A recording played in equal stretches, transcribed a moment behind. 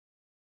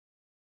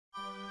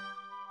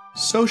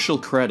Social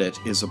credit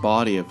is a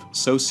body of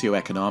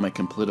socio-economic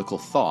and political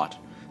thought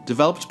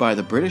developed by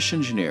the British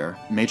engineer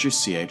Major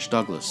C.H.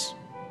 Douglas.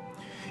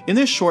 In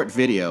this short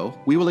video,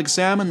 we will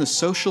examine the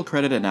social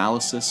credit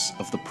analysis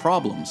of the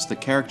problems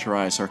that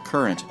characterize our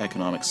current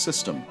economic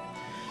system,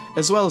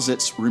 as well as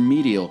its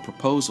remedial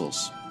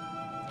proposals.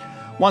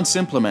 Once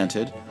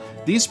implemented,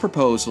 these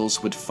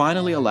proposals would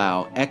finally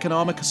allow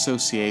economic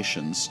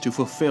associations to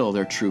fulfill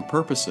their true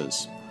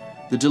purposes,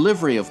 the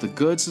delivery of the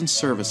goods and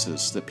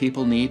services that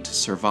people need to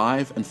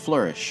survive and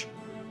flourish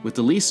with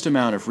the least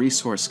amount of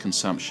resource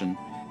consumption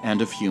and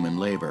of human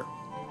labor.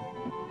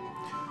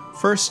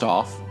 First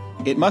off,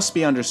 it must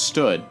be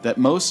understood that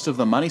most of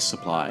the money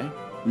supply,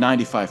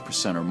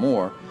 95% or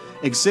more,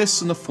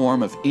 exists in the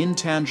form of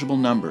intangible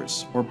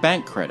numbers or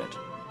bank credit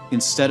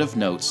instead of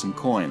notes and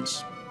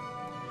coins.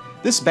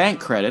 This bank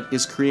credit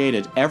is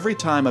created every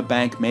time a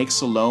bank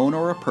makes a loan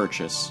or a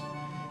purchase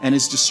and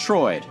is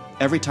destroyed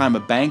every time a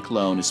bank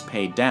loan is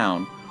paid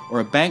down or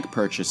a bank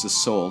purchase is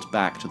sold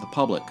back to the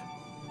public.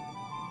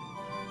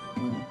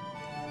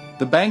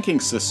 The banking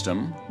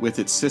system, with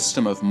its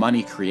system of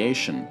money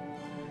creation,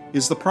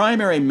 is the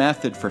primary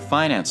method for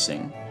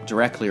financing,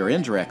 directly or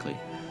indirectly,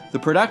 the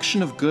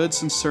production of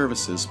goods and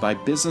services by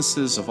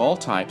businesses of all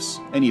types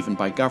and even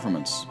by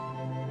governments.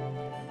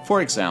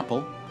 For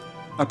example,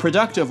 a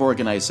productive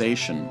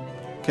organization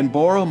can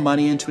borrow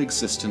money into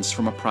existence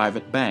from a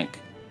private bank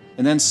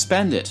and then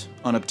spend it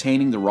on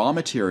obtaining the raw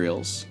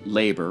materials,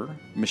 labor,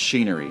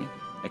 machinery,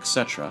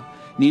 etc.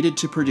 needed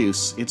to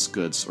produce its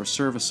goods or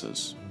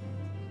services.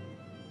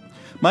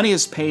 Money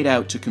is paid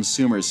out to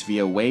consumers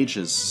via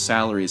wages,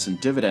 salaries, and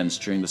dividends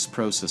during this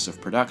process of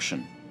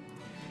production,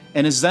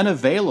 and is then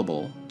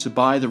available to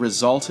buy the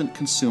resultant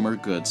consumer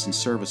goods and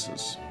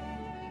services.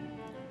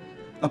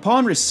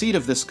 Upon receipt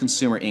of this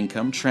consumer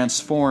income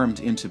transformed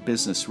into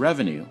business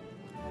revenue,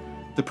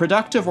 the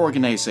productive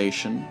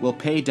organization will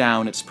pay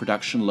down its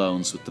production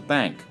loans with the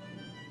bank.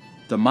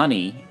 The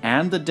money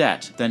and the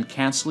debt then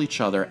cancel each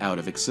other out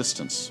of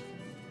existence.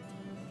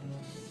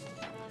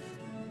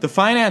 The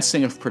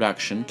financing of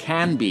production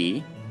can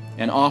be,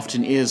 and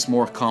often is,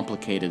 more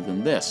complicated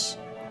than this,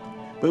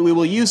 but we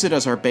will use it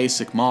as our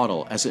basic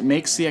model as it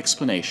makes the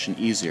explanation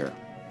easier.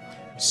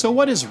 So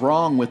what is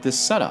wrong with this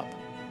setup?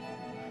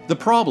 The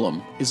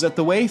problem is that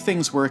the way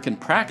things work in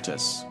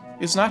practice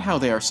is not how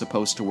they are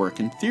supposed to work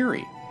in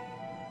theory.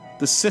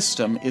 The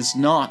system is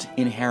not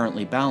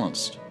inherently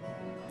balanced.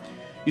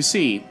 You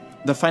see,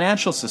 the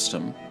financial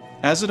system,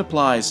 as it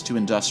applies to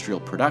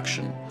industrial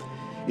production,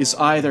 is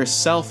either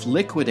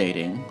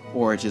self-liquidating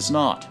or it is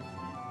not.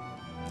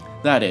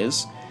 That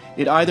is,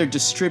 it either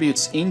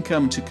distributes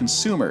income to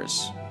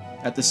consumers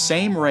at the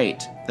same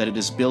rate that it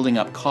is building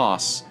up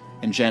costs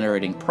and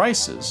generating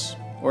prices,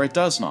 or it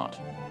does not,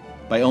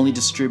 by only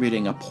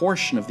distributing a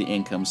portion of the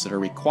incomes that are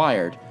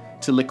required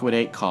to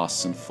liquidate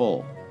costs in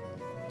full.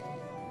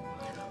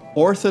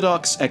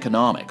 Orthodox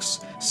economics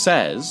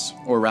says,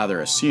 or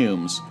rather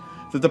assumes,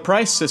 that the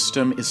price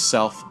system is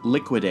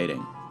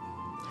self-liquidating.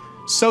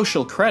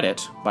 Social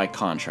credit, by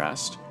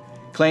contrast,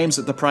 claims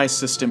that the price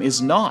system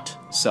is not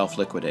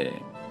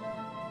self-liquidating.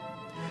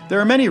 There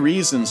are many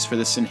reasons for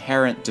this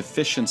inherent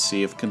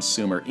deficiency of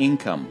consumer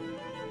income,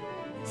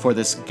 for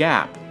this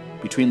gap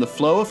between the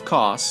flow of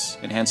costs,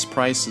 and hence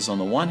prices on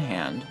the one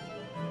hand,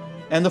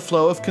 and the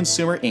flow of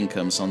consumer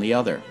incomes on the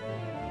other.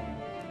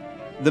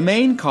 The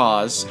main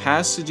cause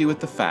has to do with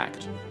the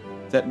fact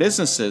that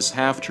businesses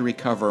have to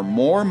recover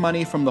more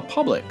money from the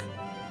public,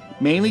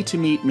 mainly to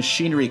meet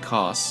machinery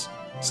costs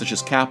such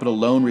as capital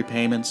loan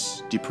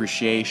repayments,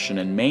 depreciation,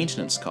 and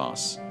maintenance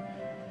costs,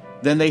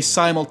 than they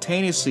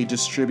simultaneously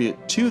distribute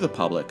to the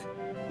public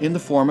in the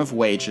form of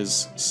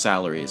wages,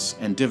 salaries,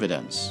 and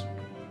dividends.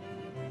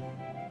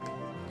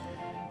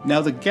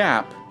 Now the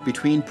gap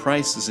between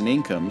prices and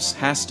incomes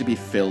has to be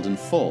filled in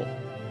full.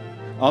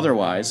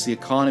 Otherwise, the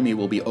economy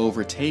will be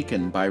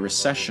overtaken by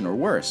recession or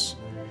worse.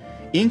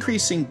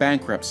 Increasing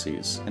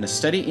bankruptcies and a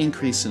steady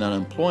increase in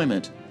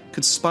unemployment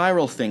could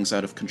spiral things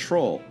out of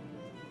control,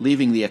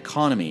 leaving the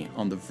economy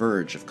on the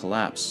verge of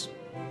collapse.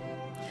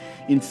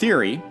 In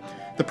theory,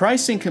 the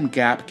price-income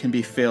gap can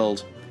be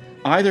filled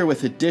either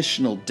with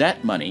additional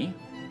debt money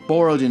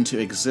borrowed into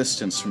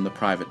existence from the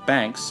private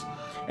banks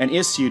and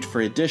issued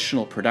for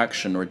additional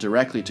production or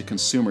directly to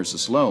consumers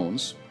as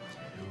loans,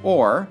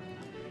 or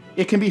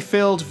it can be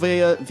filled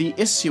via the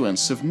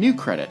issuance of new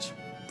credit,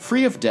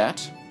 free of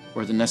debt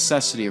or the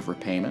necessity of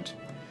repayment,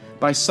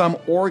 by some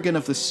organ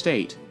of the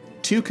state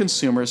to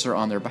consumers or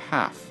on their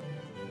behalf.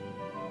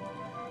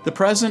 The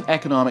present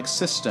economic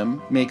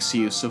system makes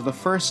use of the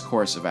first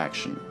course of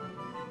action.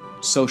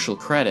 Social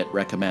credit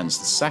recommends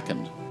the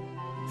second.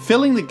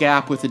 Filling the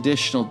gap with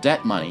additional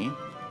debt money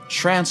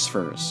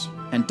transfers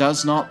and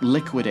does not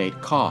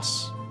liquidate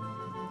costs.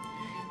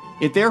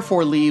 It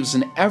therefore leaves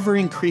an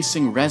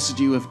ever-increasing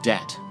residue of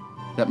debt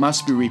that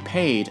must be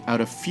repaid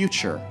out of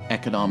future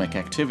economic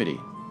activity.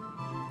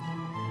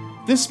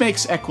 This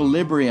makes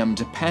equilibrium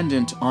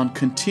dependent on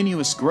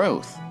continuous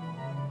growth,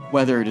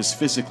 whether it is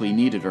physically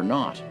needed or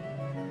not,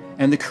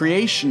 and the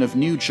creation of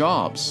new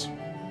jobs,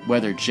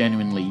 whether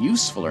genuinely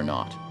useful or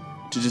not,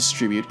 to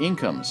distribute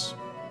incomes.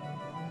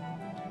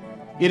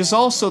 It is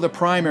also the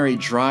primary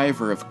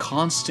driver of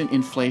constant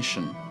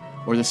inflation,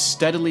 or the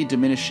steadily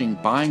diminishing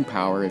buying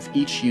power of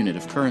each unit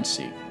of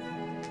currency.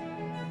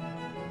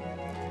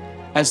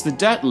 As the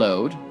debt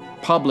load,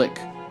 public,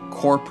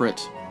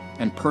 corporate,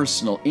 and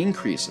personal,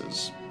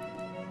 increases,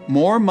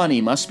 more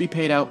money must be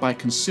paid out by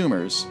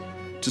consumers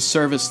to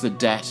service the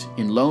debt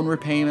in loan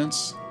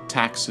repayments,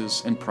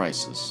 taxes, and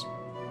prices.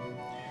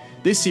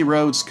 This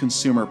erodes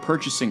consumer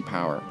purchasing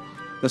power,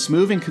 thus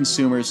moving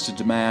consumers to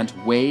demand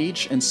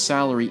wage and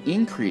salary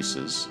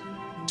increases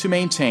to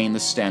maintain the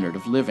standard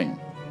of living.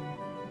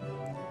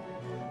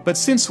 But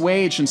since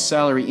wage and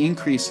salary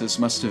increases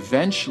must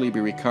eventually be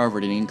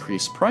recovered in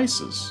increased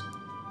prices,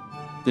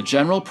 the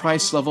general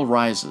price level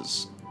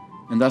rises,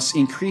 and thus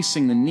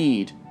increasing the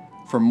need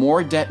for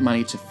more debt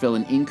money to fill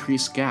an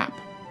increased gap.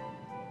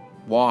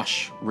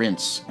 Wash,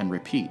 rinse, and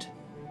repeat.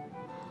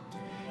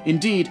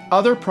 Indeed,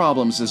 other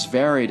problems as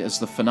varied as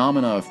the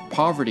phenomena of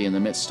poverty in the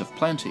midst of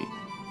plenty,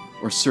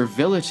 or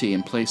servility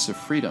in place of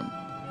freedom,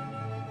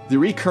 the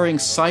recurring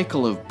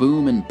cycle of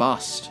boom and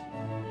bust,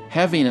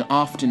 heavy and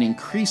often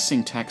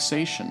increasing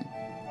taxation,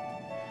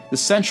 the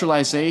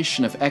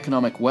centralization of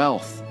economic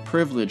wealth,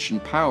 privilege,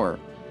 and power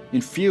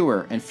in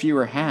fewer and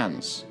fewer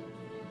hands,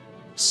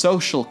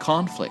 social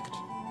conflict,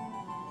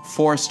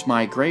 forced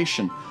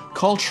migration,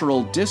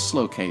 cultural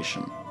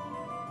dislocation,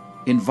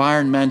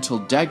 environmental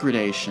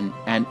degradation,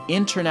 and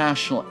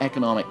international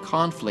economic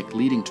conflict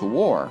leading to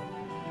war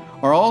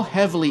are all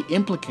heavily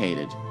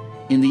implicated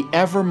in the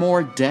ever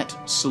more debt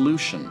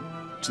solution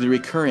to the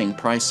recurring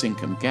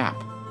price-income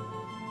gap.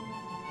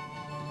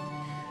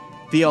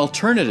 The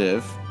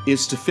alternative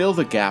is to fill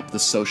the gap the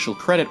social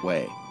credit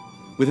way,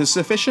 with a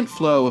sufficient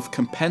flow of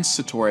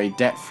compensatory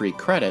debt-free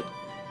credit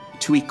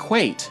to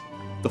equate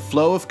the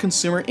flow of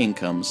consumer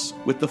incomes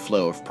with the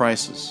flow of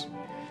prices.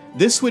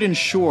 This would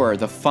ensure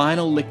the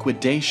final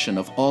liquidation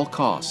of all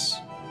costs.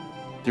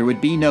 There would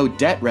be no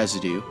debt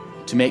residue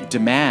to make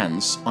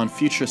demands on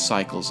future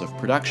cycles of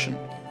production.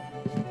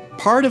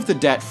 Part of the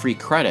debt-free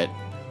credit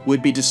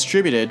would be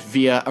distributed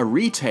via a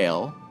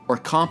retail or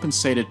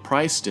compensated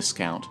price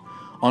discount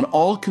on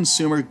all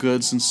consumer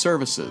goods and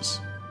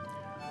services,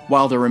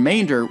 while the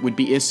remainder would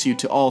be issued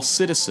to all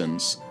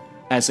citizens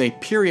as a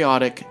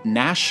periodic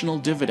national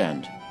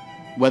dividend,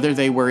 whether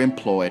they were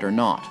employed or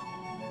not.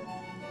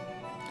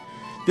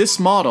 This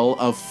model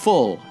of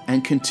full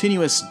and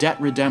continuous debt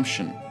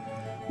redemption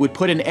would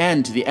put an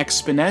end to the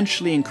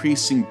exponentially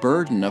increasing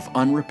burden of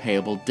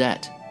unrepayable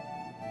debt.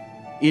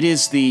 It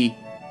is the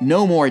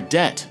no more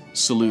debt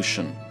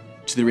solution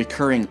to the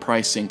recurring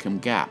price-income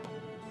gap.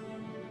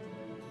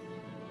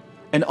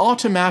 An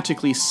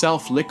automatically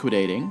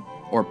self-liquidating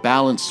or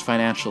balanced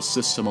financial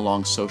system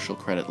along social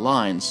credit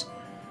lines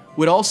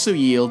would also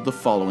yield the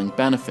following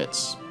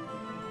benefits: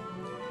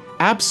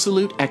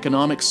 absolute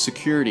economic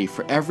security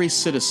for every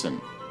citizen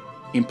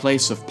in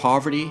place of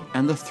poverty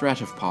and the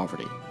threat of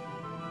poverty,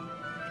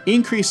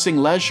 increasing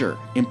leisure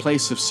in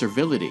place of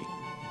servility,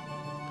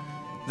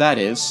 that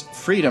is,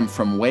 freedom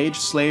from wage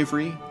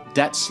slavery,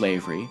 debt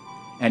slavery,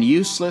 and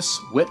useless,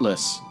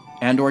 witless,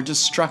 and/or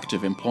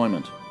destructive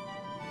employment,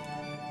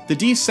 the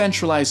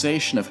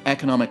decentralization of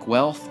economic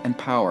wealth and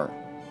power,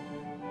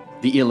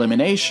 the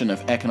elimination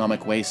of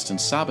economic waste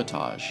and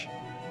sabotage,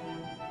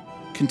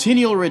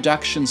 continual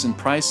reductions in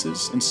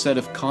prices instead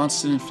of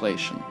constant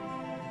inflation,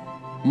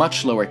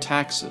 much lower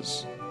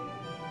taxes,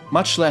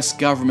 much less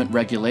government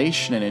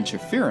regulation and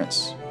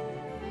interference,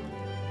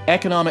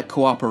 economic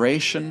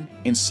cooperation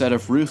instead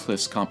of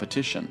ruthless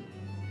competition,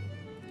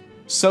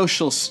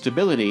 social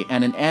stability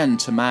and an end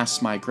to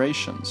mass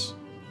migrations,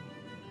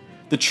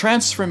 the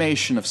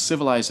transformation of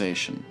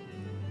civilization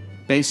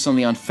based on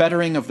the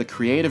unfettering of the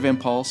creative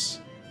impulse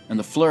and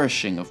the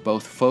flourishing of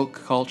both folk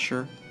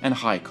culture and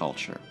high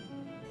culture,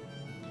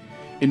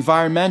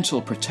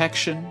 environmental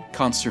protection,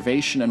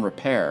 conservation, and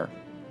repair,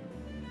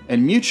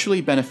 and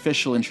mutually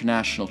beneficial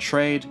international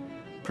trade,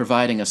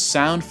 providing a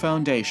sound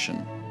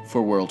foundation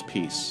for world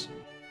peace.